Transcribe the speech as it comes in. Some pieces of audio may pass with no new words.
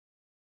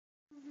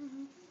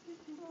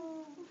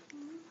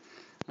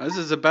This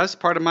is the best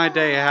part of my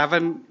day,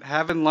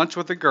 having lunch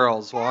with the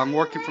girls while I'm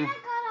working from. Cut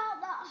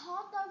out that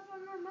hot dog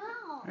from her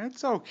mouth.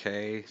 It's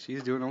okay.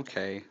 She's doing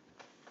okay.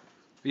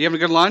 You having a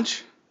good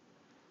lunch?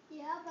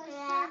 Yeah, but it's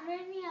still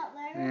raining out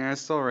there. Yeah,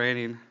 it's still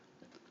raining.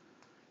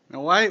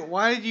 Now,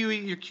 why do you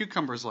eat your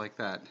cucumbers like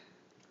that?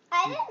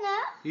 I didn't know.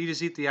 You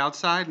just eat the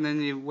outside and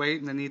then you wait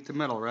and then eat the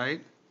middle,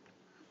 right?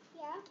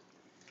 Yeah.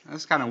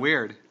 That's kind of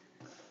weird.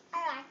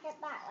 I like it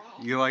that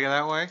way. You like it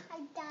that way?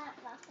 I've done it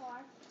before.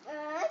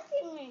 I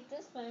can make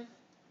this way.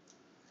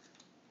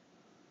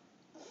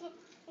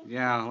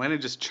 Yeah, Lena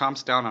just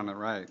chomps down on it,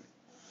 right?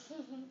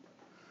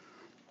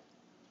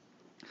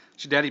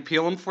 Should Daddy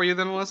peel them for you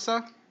then,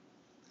 Alyssa?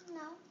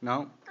 No. No?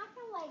 I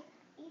can like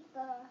eat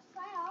the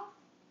side off.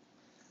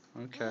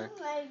 Okay.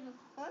 Like,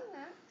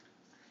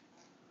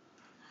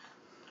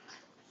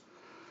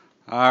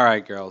 All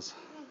right, girls.